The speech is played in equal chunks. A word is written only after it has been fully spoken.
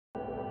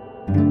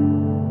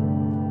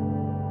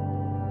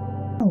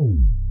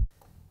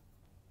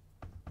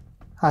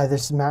Hi,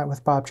 this is Matt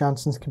with Bob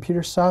Johnson's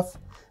Computer Stuff.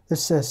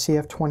 This is a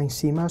CF-20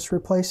 CMOS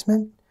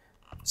replacement.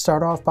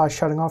 Start off by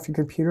shutting off your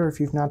computer if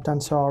you've not done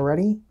so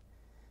already,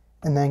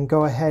 and then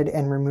go ahead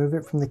and remove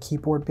it from the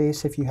keyboard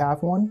base if you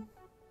have one.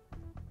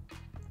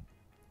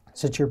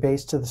 Set your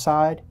base to the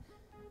side.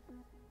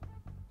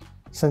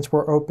 Since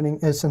I'm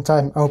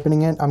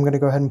opening it, I'm going to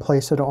go ahead and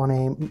place it on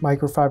a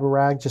microfiber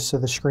rag just so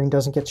the screen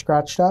doesn't get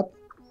scratched up.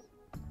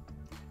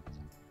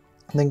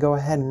 And then go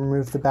ahead and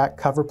remove the back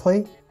cover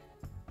plate,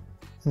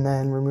 and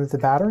then remove the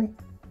battery.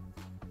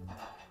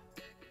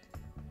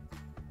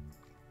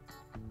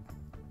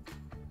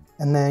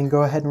 And then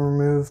go ahead and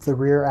remove the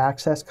rear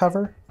access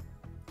cover.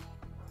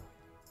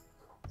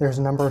 There's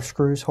a number of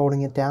screws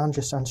holding it down.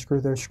 Just unscrew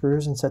those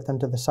screws and set them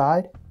to the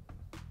side.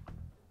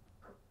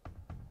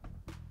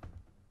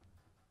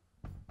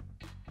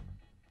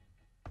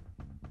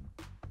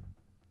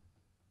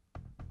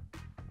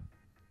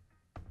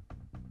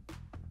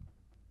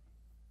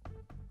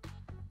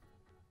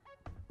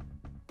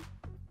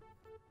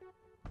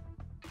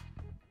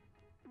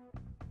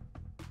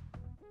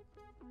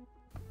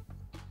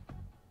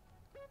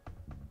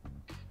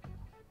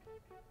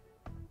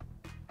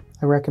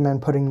 I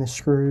recommend putting the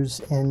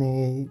screws in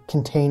a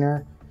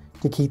container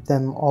to keep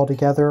them all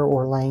together,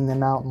 or laying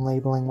them out and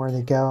labeling where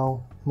they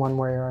go one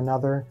way or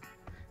another,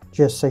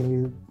 just so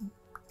you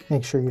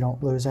make sure you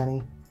don't lose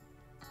any.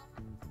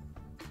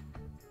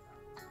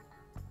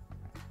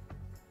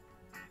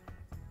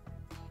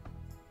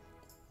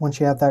 Once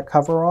you have that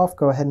cover off,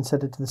 go ahead and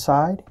set it to the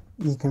side.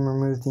 You can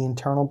remove the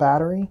internal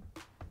battery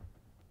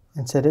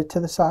and set it to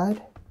the side.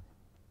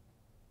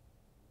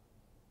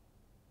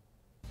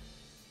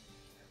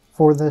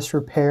 For this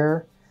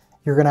repair,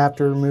 you're going to have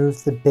to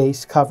remove the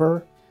base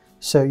cover,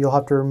 so you'll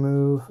have to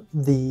remove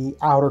the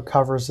outer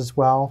covers as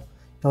well.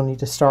 You'll need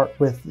to start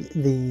with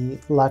the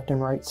left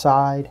and right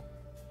side.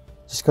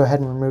 Just go ahead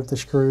and remove the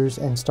screws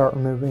and start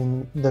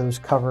removing those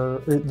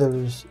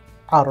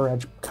outer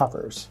edge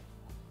covers.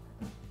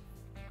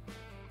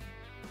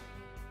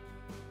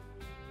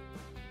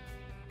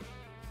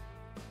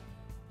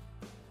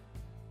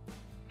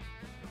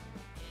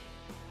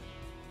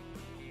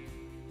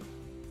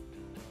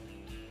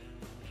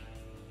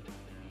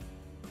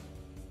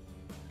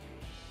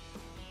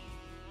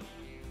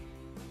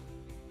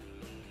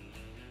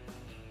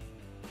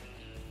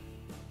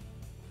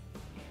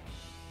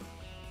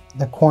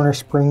 The corner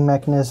spring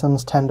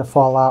mechanisms tend to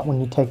fall out when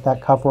you take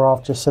that cover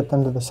off. Just set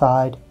them to the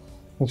side.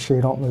 Make sure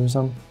you don't lose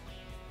them.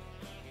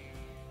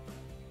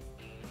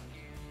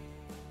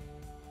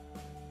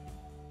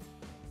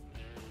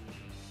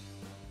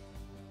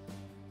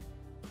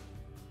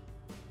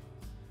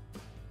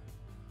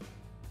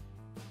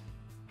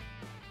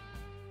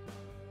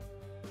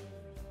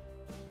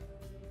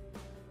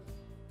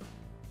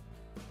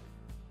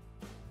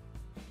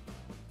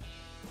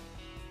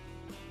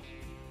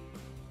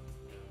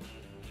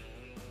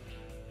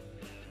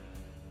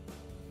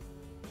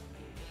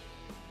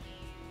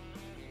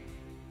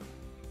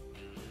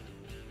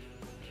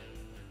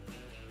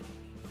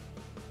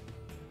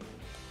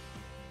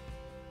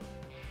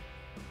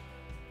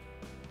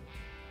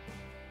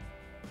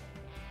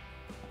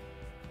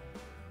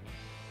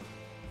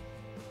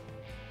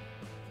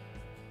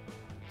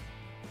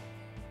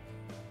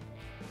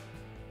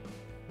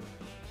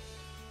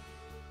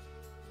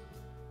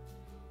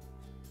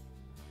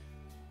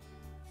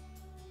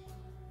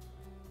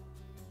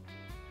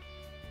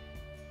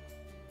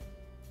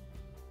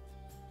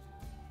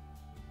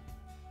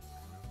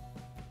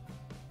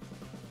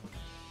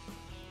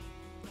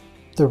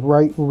 The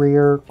right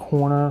rear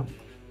corner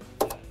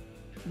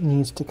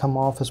needs to come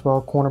off as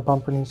well. Corner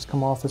bumper needs to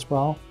come off as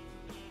well.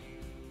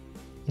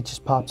 It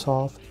just pops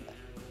off.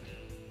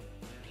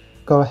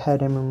 Go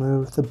ahead and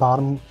remove the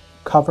bottom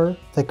cover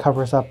that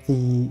covers up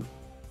the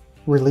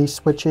release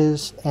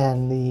switches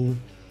and the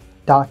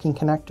docking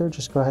connector.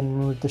 Just go ahead and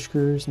remove the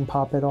screws and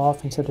pop it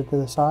off and set it to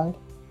the side.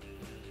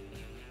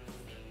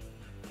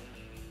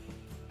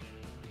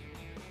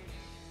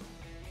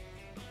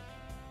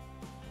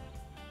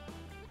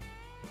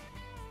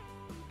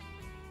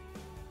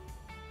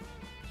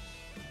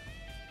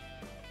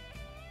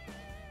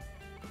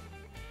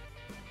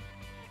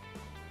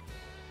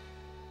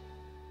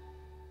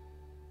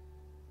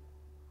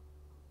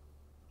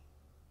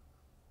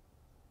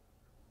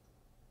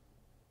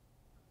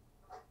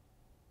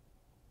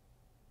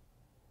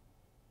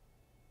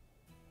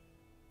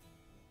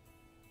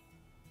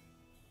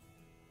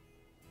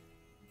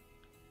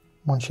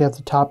 Once you have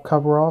the top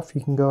cover off,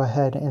 you can go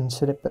ahead and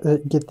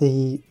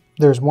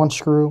there's one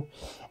screw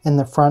in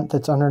the front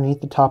that's underneath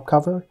the top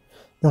cover.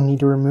 You'll need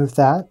to remove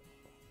that.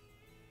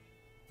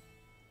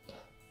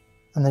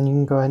 And then you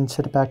can go ahead and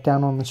sit it back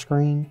down on the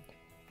screen.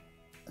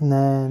 And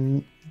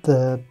then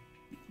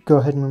go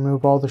ahead and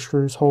remove all the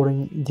screws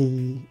holding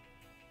the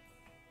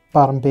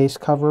bottom base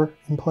cover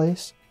in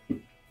place.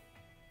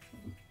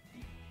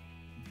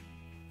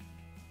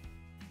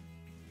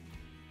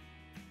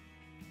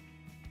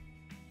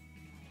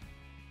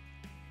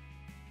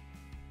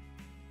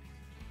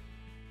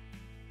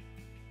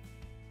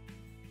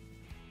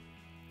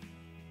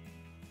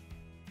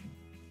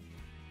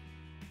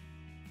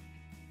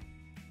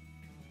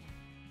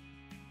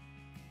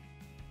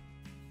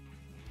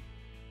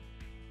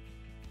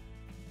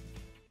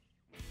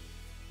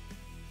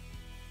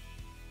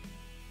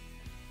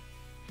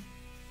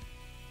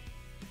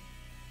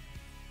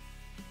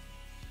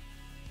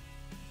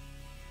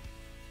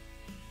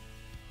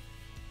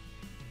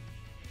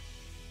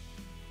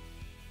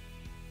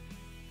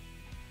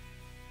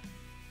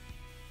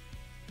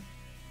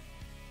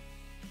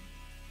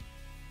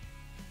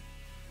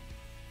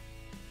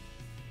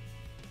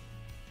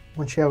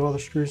 Once you have all the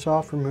screws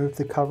off, remove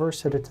the cover,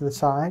 set it to the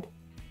side,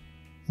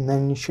 and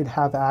then you should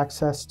have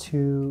access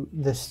to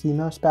the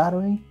CMOS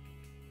battery.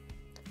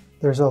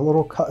 There's a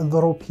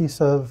little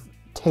piece of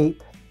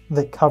tape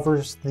that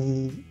covers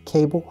the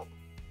cable,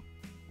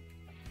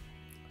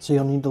 so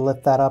you'll need to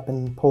lift that up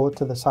and pull it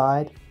to the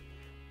side.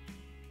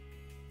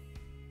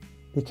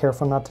 Be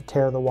careful not to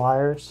tear the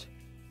wires.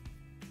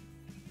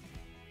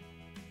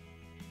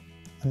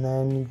 And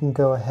then you can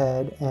go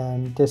ahead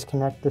and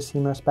disconnect the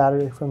CMOS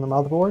battery from the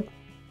motherboard.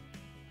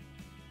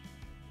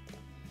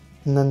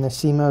 And then the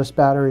CMOS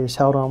battery is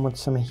held on with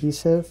some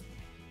adhesive.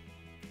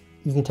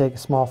 You can take a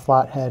small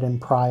flathead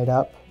and pry it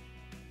up.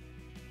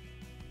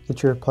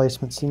 Get your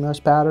replacement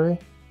CMOS battery.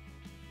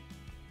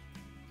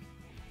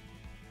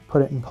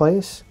 Put it in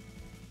place.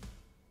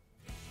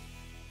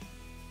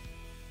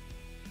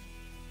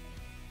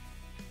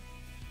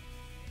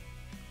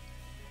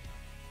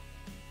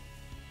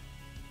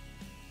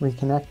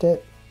 Reconnect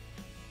it.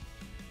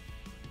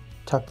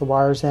 Tuck the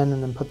wires in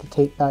and then put the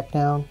tape back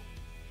down.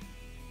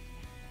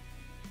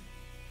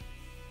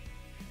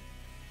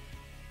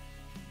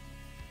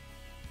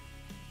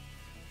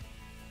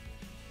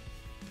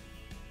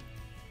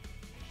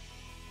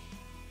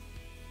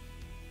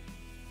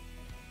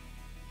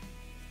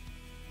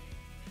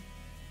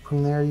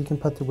 From there you can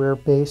put the rear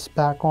base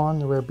back on,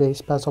 the rear base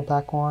bezel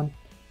back on,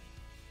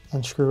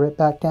 and screw it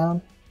back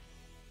down.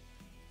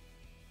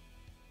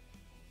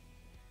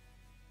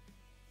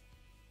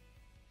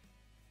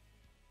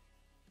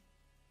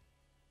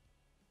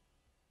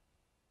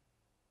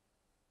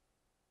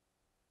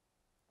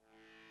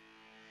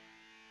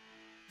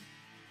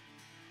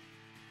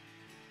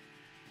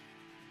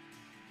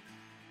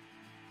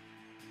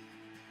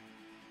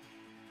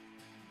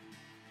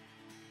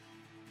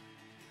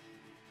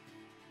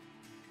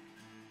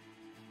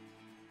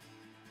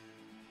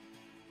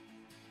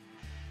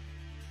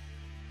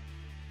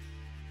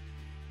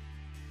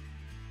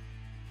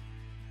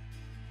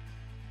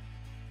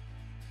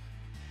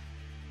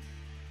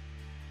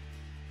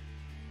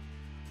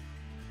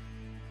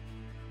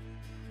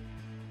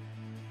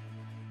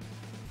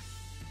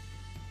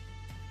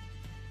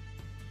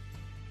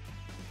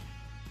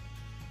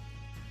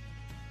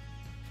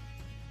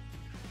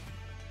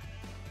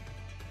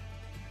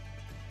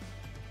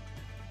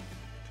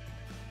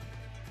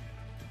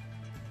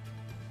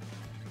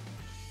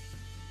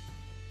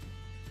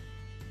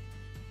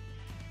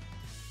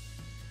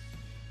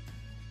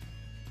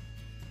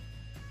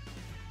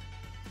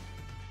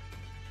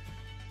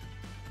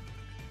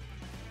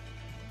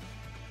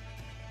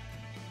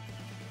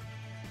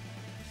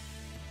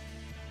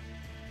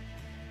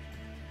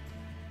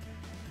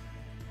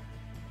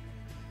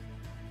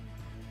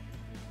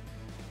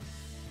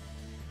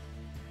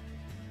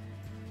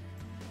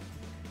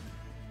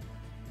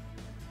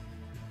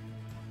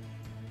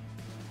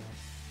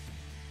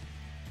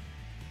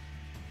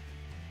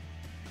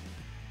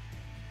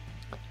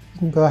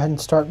 You can go ahead and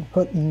start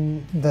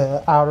putting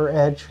the outer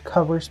edge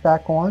covers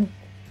back on.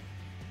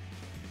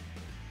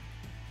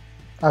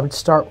 I would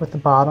start with the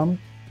bottom.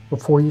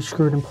 Before you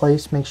screw it in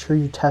place, make sure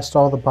you test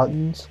all the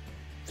buttons.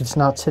 If it's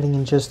not sitting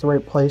in just the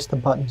right place, the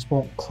buttons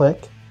won't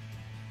click.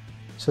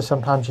 So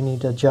sometimes you need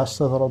to adjust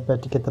a little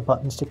bit to get the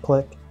buttons to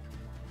click.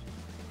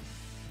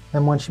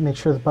 And once you make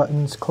sure the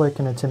buttons click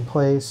and it's in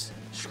place,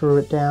 screw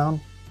it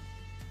down.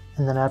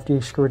 And then after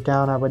you screw it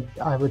down,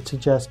 I would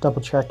suggest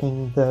double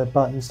checking the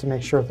buttons to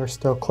make sure they're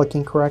still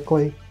clicking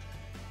correctly.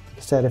 Like I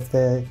said,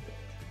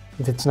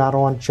 if it's not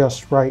on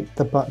just right,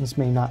 the buttons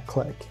may not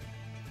click.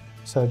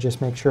 So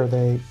just make sure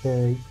they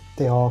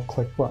all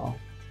click well.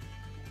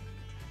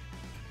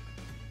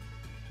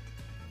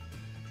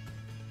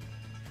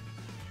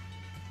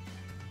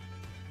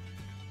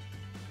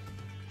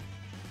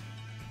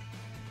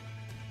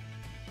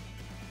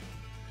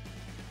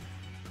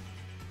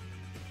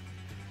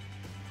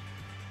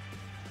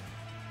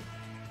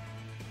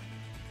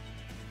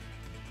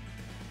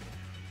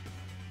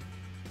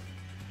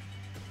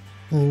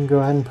 You can go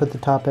ahead and put the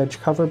top edge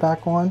cover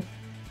back on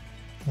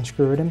and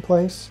screw it in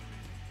place.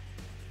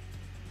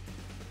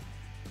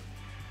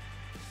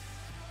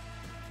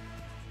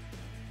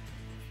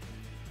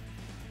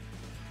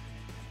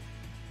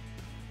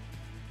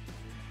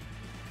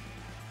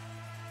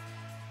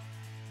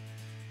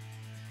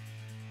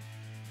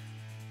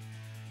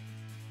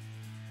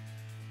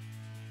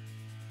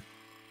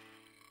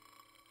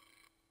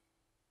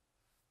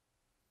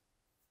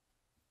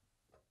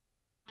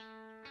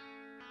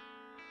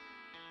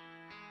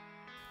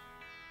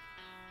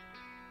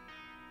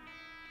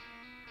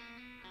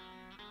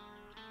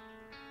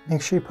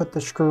 Make sure you put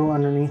the screw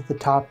underneath the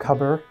top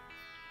cover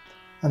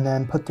and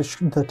then put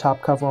the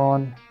top cover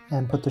on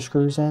and put the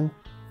screws in.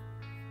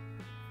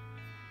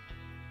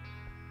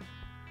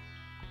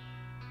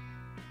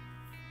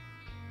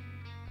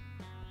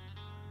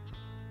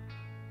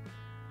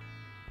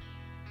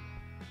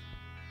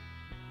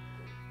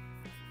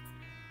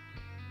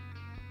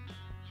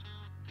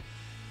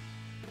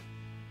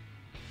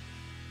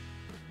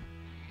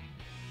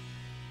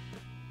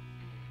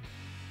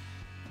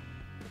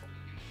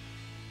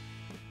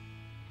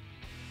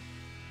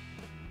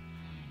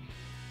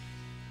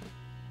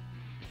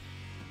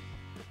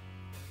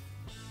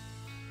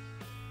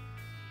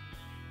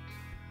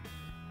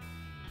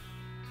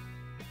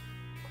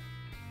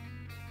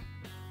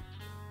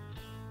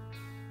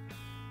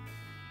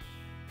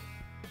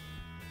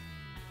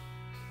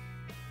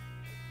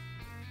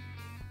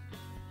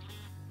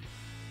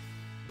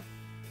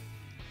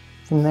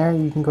 From there,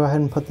 you can go ahead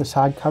and put the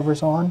side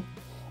covers on.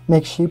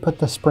 Make sure you put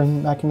the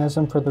spring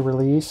mechanism for the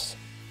release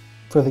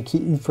for the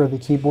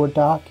keyboard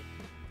dock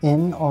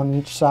in on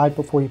each side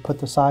before you put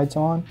the sides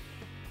on.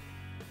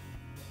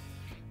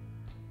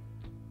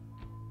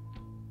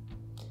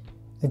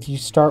 If you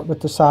start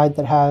with the side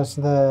that has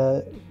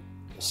the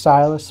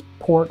stylus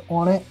port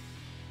on it,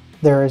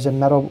 there is a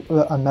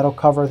metal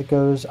cover that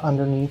goes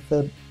underneath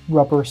the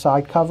rubber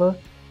side cover.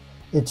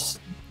 It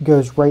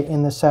goes right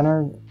in the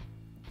center,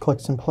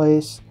 clicks in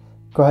place.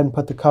 Go ahead and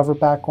put the cover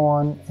back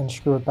on and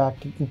screw it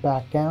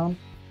back down.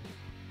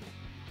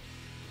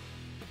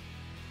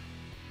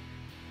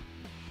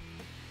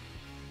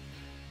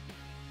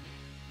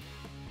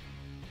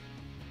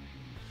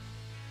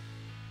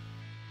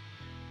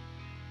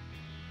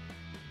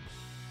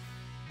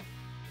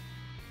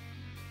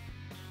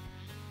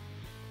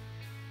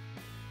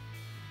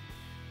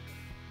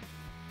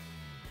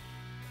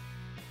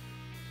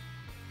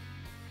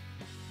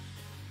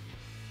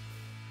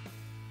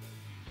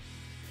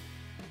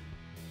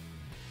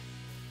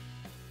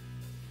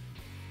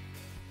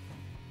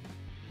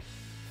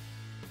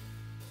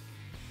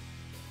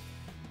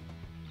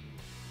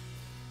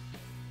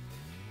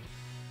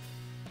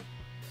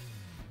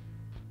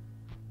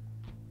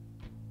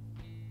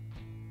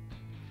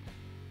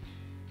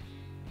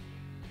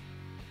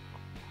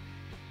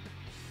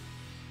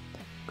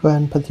 Go ahead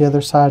and put the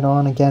other side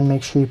on. Again,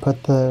 make sure you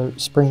put the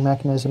spring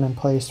mechanism in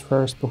place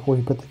first before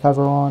you put the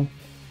cover on.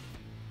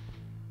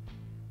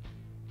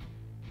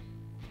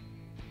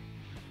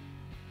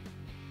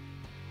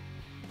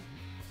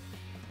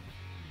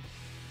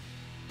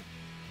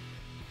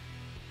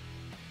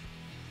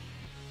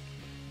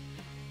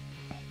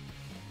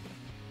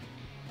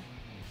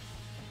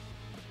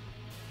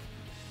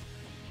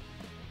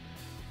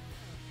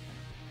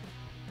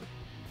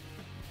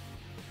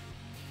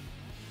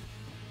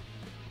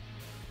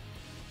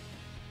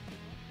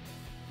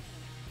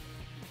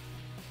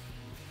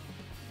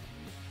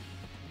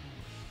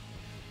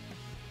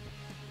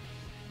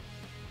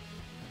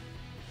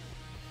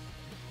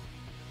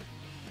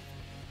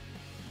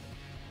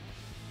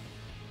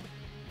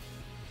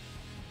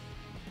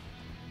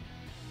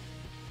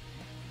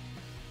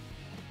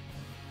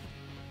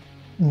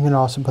 You can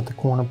also put the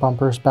corner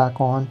bumpers back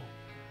on.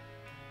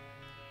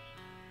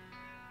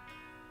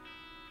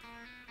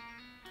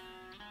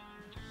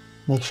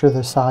 Make sure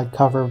the side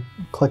cover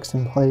clicks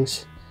in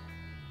place.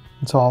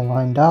 It's all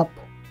lined up.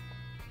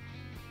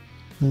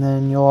 And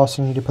then you'll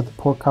also need to put the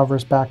port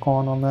covers back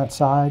on that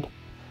side.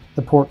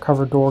 The port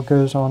cover door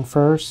goes on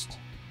first,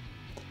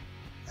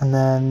 and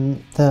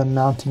then the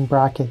mounting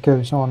bracket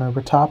goes on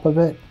over top of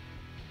it,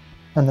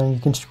 and then you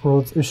can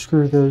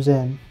screw those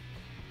in.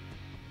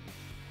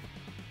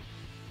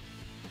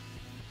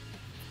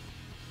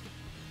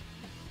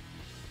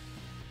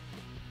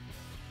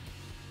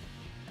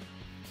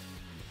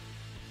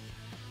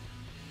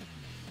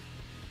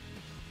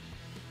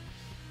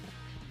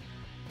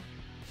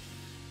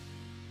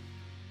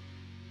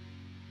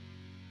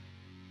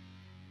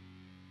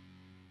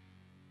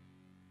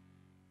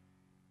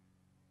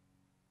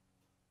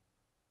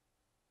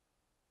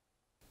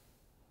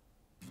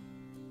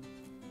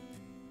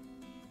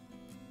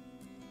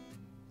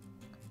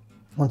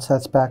 Once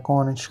that's back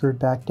on and screwed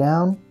back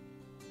down,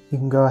 you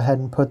can go ahead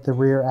and put the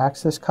rear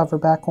access cover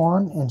back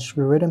on and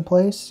screw it in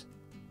place.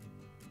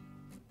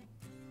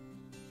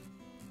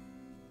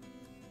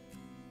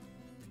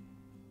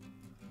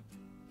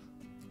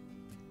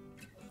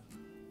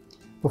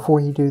 Before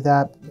you do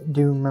that,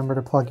 do remember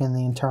to plug in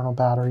the internal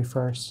battery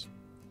first.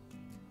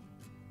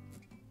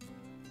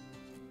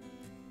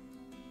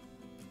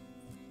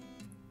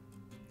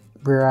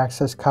 Rear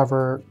access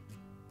cover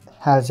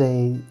has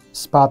a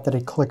spot that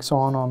it clicks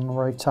on the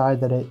right side,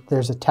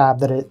 there's a tab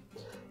that it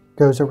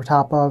goes over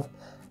top of,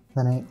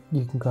 then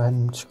you can go ahead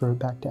and screw it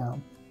back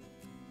down.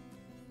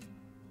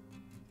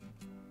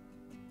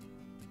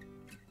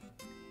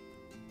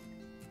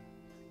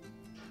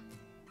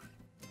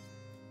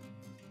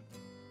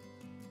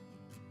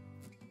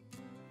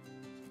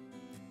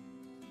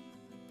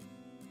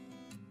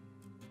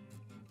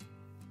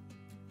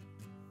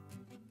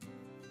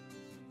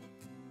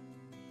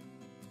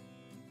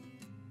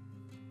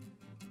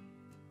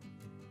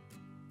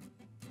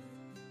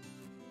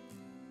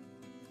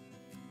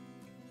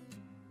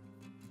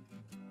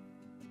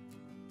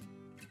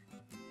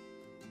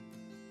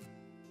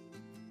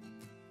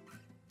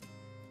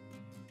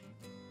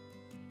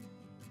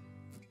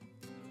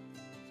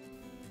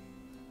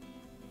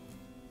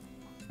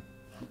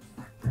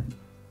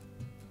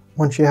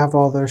 Once you have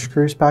all those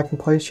screws back in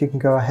place, you can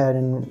go ahead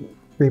and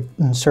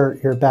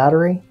reinsert your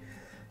battery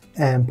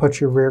and put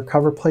your rear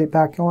cover plate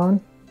back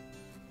on.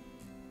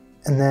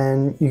 And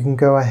then you can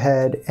go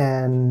ahead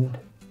and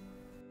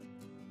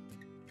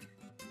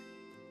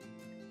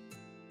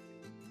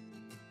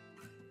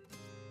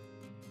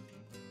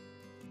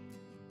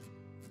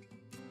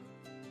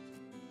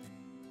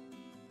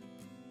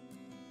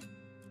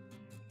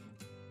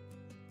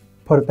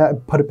put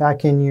it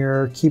back in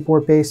your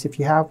keyboard base if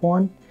you have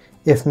one.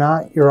 If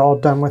not, you're all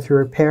done with your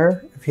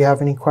repair. If you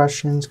have any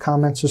questions,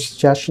 comments, or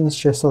suggestions,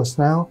 just let us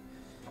know.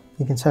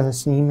 You can send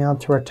us an email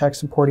to our tech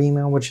support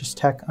email, which is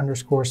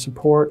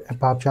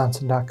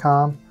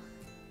tech_support@bobjohnson.com,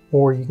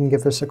 or you can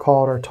give us a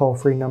call at our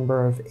toll-free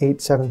number of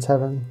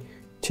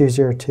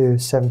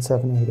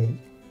 877-202-7788.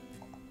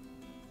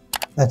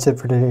 That's it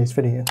for today's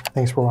video.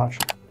 Thanks for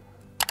watching.